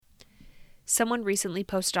Someone recently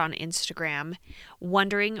posted on Instagram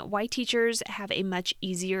wondering why teachers have a much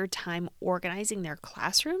easier time organizing their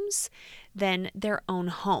classrooms than their own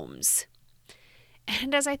homes.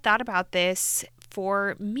 And as I thought about this,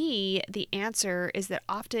 for me, the answer is that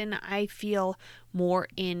often I feel more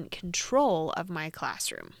in control of my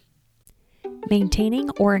classroom. Maintaining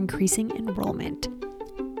or increasing enrollment,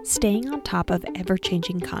 staying on top of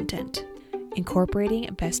ever-changing content,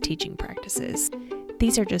 incorporating best teaching practices.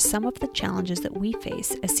 These are just some of the challenges that we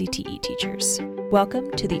face as CTE teachers. Welcome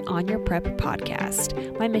to the On Your Prep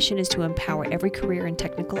podcast. My mission is to empower every career and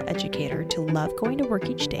technical educator to love going to work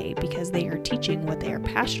each day because they are teaching what they are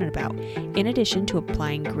passionate about, in addition to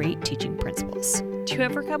applying great teaching principles. Do you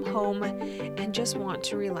ever come home and just want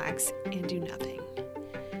to relax and do nothing?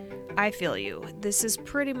 I feel you. This is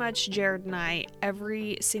pretty much Jared and I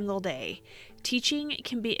every single day. Teaching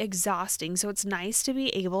can be exhausting, so it's nice to be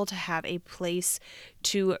able to have a place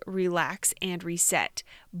to relax and reset.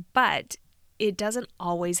 But it doesn't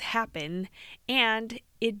always happen, and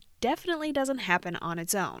it definitely doesn't happen on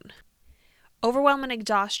its own. Overwhelm and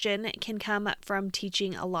exhaustion can come from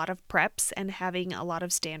teaching a lot of preps and having a lot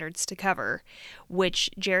of standards to cover, which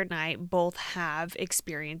Jared and I both have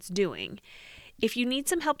experience doing. If you need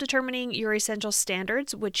some help determining your essential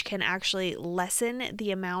standards, which can actually lessen the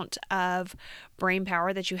amount of brain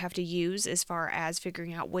power that you have to use as far as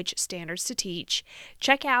figuring out which standards to teach,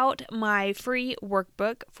 check out my free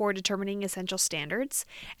workbook for determining essential standards,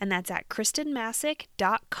 and that's at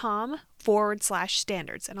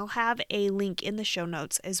kristenmassick.com/standards, and I'll have a link in the show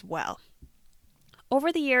notes as well.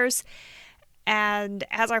 Over the years, and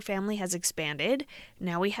as our family has expanded,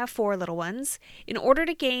 now we have 4 little ones. In order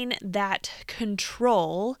to gain that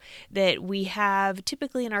control that we have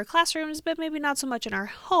typically in our classrooms, but maybe not so much in our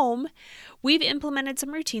home, we've implemented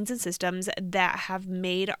some routines and systems that have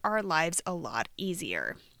made our lives a lot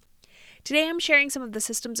easier. Today I'm sharing some of the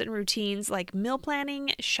systems and routines like meal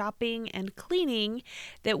planning, shopping, and cleaning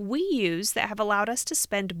that we use that have allowed us to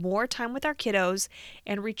spend more time with our kiddos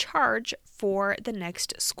and recharge for the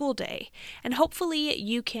next school day. And hopefully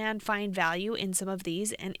you can find value in some of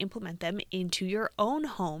these and implement them into your own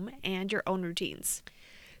home and your own routines.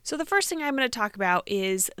 So the first thing I'm going to talk about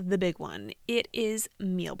is the big one. It is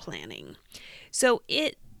meal planning. So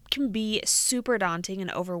it can be super daunting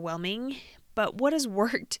and overwhelming, but what has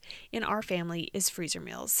worked in our family is freezer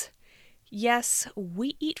meals. Yes,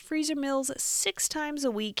 we eat freezer meals 6 times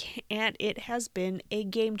a week, and it has been a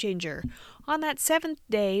game changer. On that 7th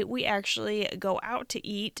day, we actually go out to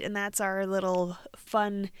eat, and that's our little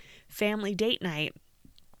fun family date night.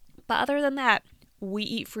 But other than that, we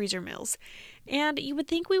eat freezer meals. And you would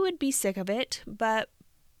think we would be sick of it, but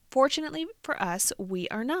fortunately for us, we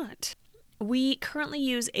are not. We currently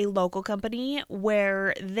use a local company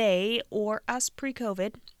where they, or us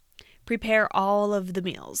pre-COVID, prepare all of the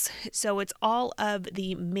meals. So it's all of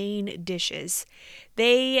the main dishes.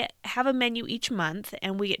 They have a menu each month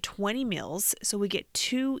and we get 20 meals. So we get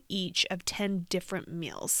 2 each of 10 different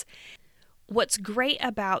meals. What's great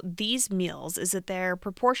about these meals is that they're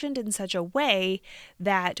proportioned in such a way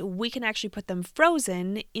that we can actually put them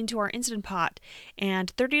frozen into our Instant Pot, and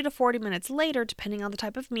 30 to 40 minutes later, depending on the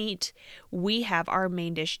type of meat, we have our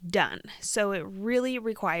main dish done. So it really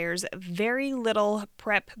requires very little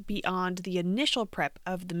prep beyond the initial prep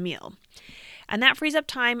of the meal. And that frees up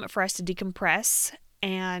time for us to decompress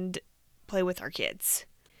and play with our kids.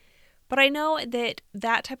 But I know that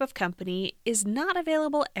that type of company is not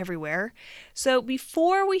available everywhere. So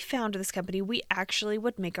before we found this company, we actually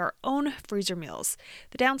would make our own freezer meals.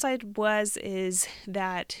 The downside is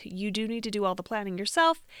that you do need to do all the planning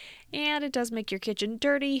yourself, and it does make your kitchen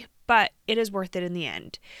dirty, but it is worth it in the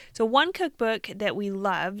end. So one cookbook that we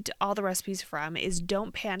loved all the recipes from is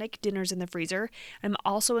Don't Panic, Dinners in the Freezer. I'm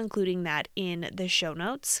also including that in the show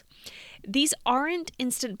notes. These aren't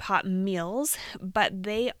Instant Pot meals, but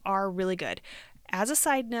they are really good. As a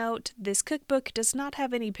side note, this cookbook does not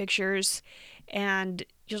have any pictures, and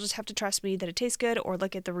you'll just have to trust me that it tastes good or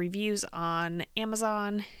look at the reviews on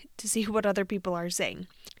Amazon to see what other people are saying.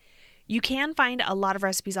 You can find a lot of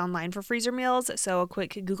recipes online for freezer meals, so a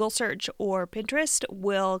quick Google search or Pinterest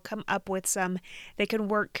will come up with some that can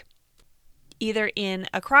work either in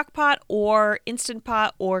a crock pot or Instant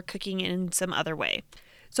Pot or cooking in some other way.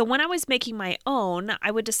 So when I was making my own,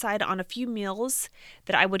 I would decide on a few meals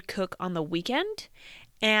that I would cook on the weekend,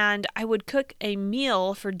 and I would cook a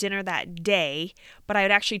meal for dinner that day, but I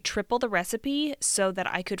would actually triple the recipe so that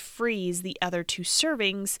I could freeze the other 2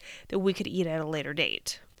 servings that we could eat at a later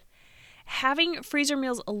date. Having freezer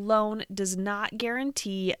meals alone does not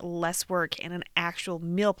guarantee less work and an actual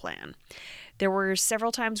meal plan. There were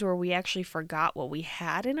several times where we actually forgot what we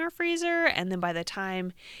had in our freezer, and then by the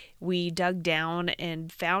time we dug down and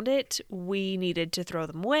found it, we needed to throw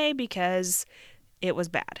them away because it was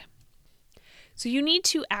bad. So you need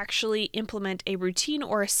to actually implement a routine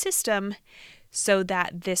or a system so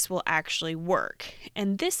that this will actually work.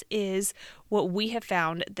 And this is what we have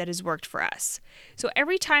found that has worked for us. So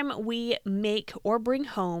every time we make or bring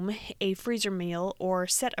home a freezer meal or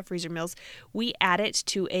set of freezer meals, we add it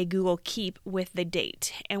to a Google Keep with the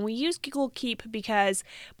date. And we use Google Keep because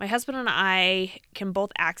my husband and I can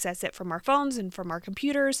both access it from our phones and from our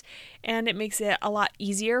computers, and it makes it a lot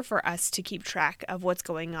easier for us to keep track of what's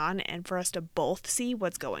going on and for us to both see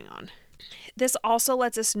what's going on. This also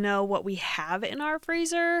lets us know what we have in our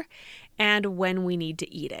freezer and when we need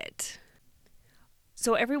to eat it.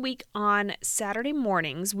 So every week on Saturday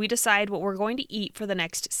mornings, we decide what we're going to eat for the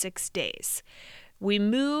next 6 days. We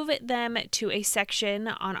move them to a section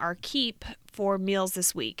on our Keep for meals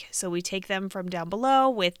this week. So we take them from down below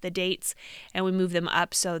with the dates and we move them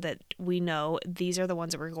up so that we know these are the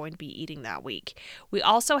ones that we're going to be eating that week. We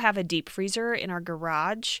also have a deep freezer in our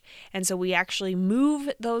garage, and so we actually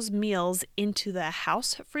move those meals into the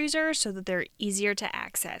house freezer so that they're easier to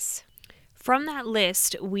access. From that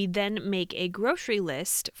list, we then make a grocery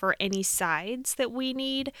list for any sides that we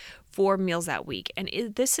need for meals that week. And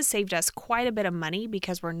this has saved us quite a bit of money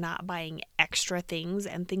because we're not buying extra things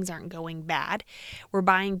and things aren't going bad. We're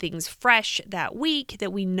buying things fresh that week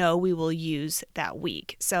that we know we will use that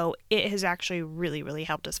week. So it has actually really, really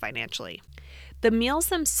helped us financially. The meals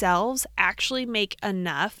themselves actually make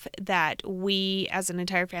enough that we as an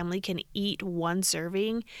entire family can eat one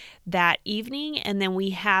serving that evening, and then we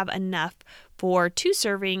have enough for 2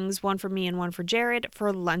 servings, one for me and one for Jared,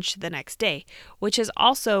 for lunch the next day, which has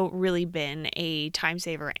also really been a time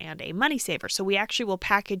saver and a money saver. So we actually will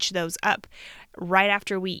package those up right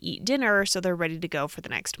after we eat dinner so they're ready to go for the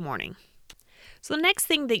next morning. So the next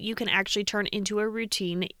thing that you can actually turn into a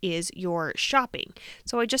routine is your shopping.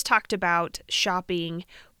 So I just talked about shopping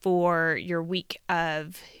for your week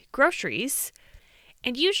of groceries.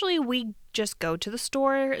 And usually we just go to the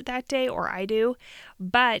store that day, or I do,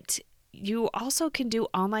 but you also can do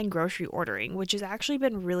online grocery ordering, which has actually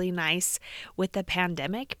been really nice with the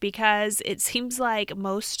pandemic because it seems like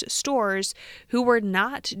most stores who were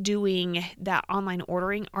not doing that online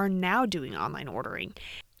ordering are now doing online ordering.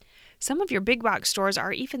 Some of your big box stores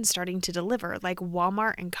are even starting to deliver, like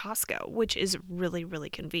Walmart and Costco, which is really, really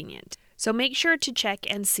convenient. So make sure to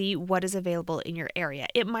check and see what is available in your area.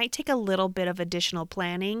 It might take a little bit of additional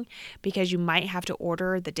planning because you might have to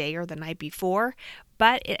order the day or the night before,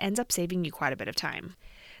 but it ends up saving you quite a bit of time.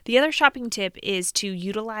 The other shopping tip is to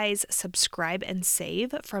utilize Subscribe and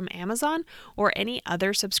Save from Amazon or any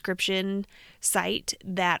other subscription site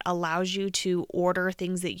that allows you to order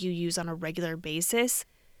things that you use on a regular basis.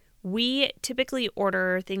 We typically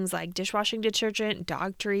order things like dishwashing detergent,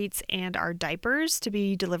 dog treats, and our diapers to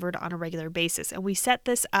be delivered on a regular basis. And we set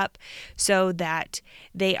this up so that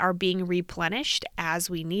they are being replenished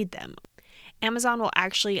as we need them. Amazon will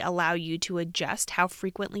actually allow you to adjust how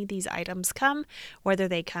frequently these items come, whether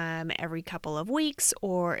they come every couple of weeks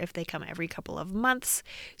or if they come every couple of months.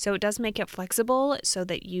 So it does make it flexible so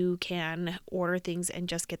that you can order things and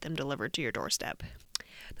just get them delivered to your doorstep.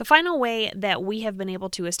 The final way that we have been able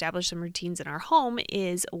to establish some routines in our home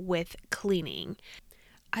is with cleaning.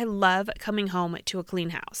 I love coming home to a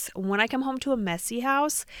clean house. When I come home to a messy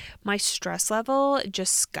house, my stress level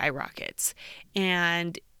just skyrockets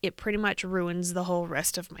and it pretty much ruins the whole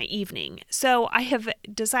rest of my evening. So I have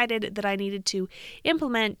decided that I needed to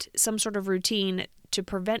implement some sort of routine to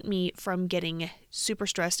prevent me from getting super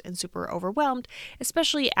stressed and super overwhelmed,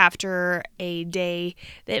 especially after a day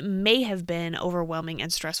that may have been overwhelming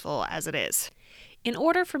and stressful as it is. In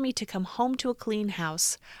order for me to come home to a clean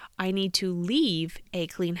house, I need to leave a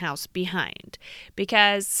clean house behind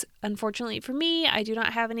because, unfortunately for me, I do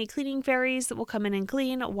not have any cleaning fairies that will come in and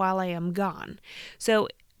clean while I am gone. So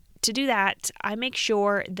to do that, I make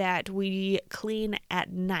sure that we clean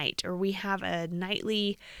at night, or we have a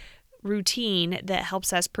nightly routine that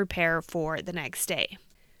helps us prepare for the next day.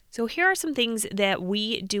 So here are some things that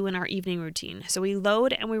we do in our evening routine. So we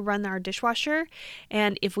load and we run our dishwasher,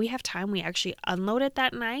 and if we have time, we actually unload it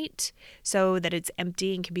that night so that it's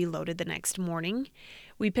empty and can be loaded the next morning.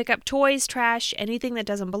 We pick up toys, trash, anything that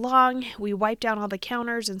doesn't belong. We wipe down all the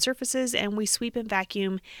counters and surfaces, and we sweep and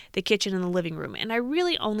vacuum the kitchen and the living room. And I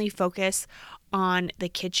really only focus on the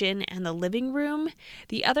kitchen and the living room.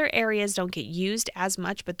 The other areas don't get used as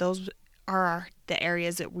much, but those are the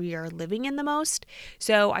areas that we are living in the most.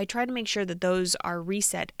 So I try to make sure that those are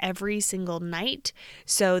reset every single night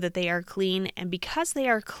so that they are clean. And because they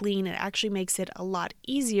are clean, it actually makes it a lot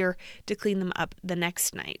easier to clean them up the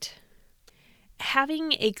next night.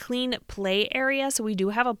 Having a clean play area, so we do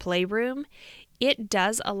have a playroom, it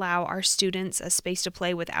does allow our students a space to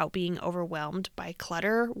play without being overwhelmed by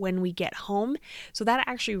clutter when we get home. So that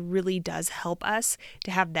actually really does help us to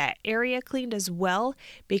have that area cleaned as well,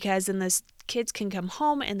 because then the kids can come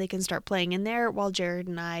home and they can start playing in there while Jared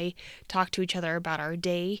and I talk to each other about our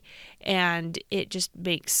day, and it just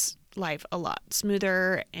makes life a lot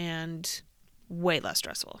smoother and way less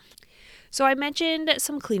stressful. So I mentioned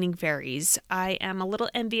some cleaning fairies. I am a little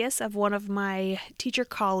envious of one of my teacher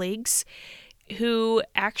colleagues who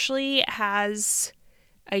actually has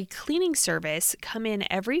a cleaning service come in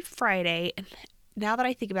every Friday. And now that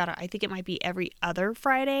I think about it, I think it might be every other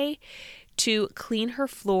Friday to clean her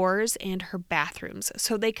floors and her bathrooms.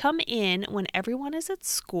 So they come in when everyone is at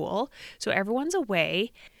school, so everyone's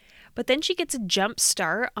away. But then she gets a jump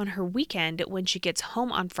start on her weekend when she gets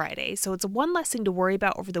home on Friday. So it's one less thing to worry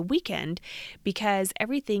about over the weekend because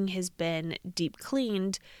everything has been deep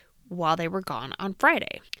cleaned while they were gone on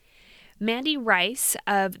Friday. Mandy Rice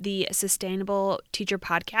of the Sustainable Teacher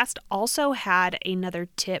Podcast also had another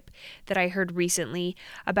tip that I heard recently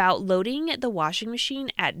about loading the washing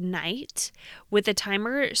machine at night with a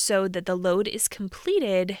timer so that the load is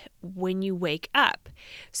completed when you wake up.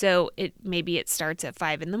 So maybe it starts at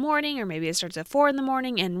 5 in the morning, or maybe it starts at 4 in the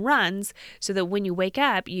morning and runs so that when you wake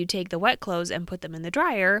up, you take the wet clothes and put them in the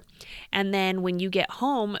dryer. And then when you get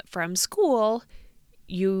home from school,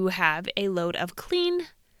 you have a load of clean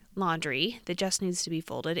laundry that just needs to be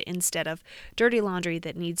folded instead of dirty laundry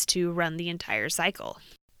that needs to run the entire cycle.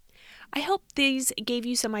 I hope these gave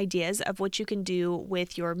you some ideas of what you can do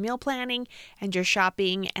with your meal planning and your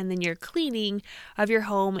shopping and then your cleaning of your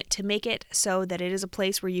home to make it so that it is a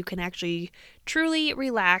place where you can actually truly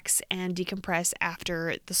relax and decompress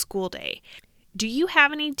after the school day. Do you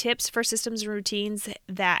have any tips for systems and routines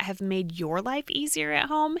that have made your life easier at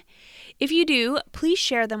home? If you do, please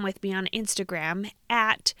share them with me on Instagram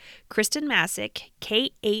at Kristen Massick,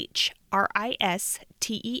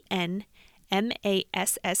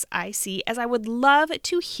 KHRISTENMASSIC, as I would love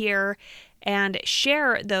to hear and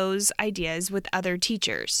share those ideas with other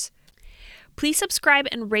teachers. Please subscribe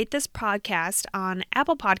and rate this podcast on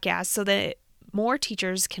Apple Podcasts so that more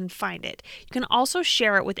teachers can find it. You can also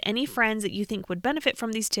share it with any friends that you think would benefit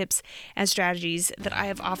from these tips and strategies that I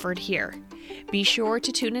have offered here. Be sure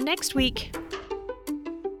to tune in next week.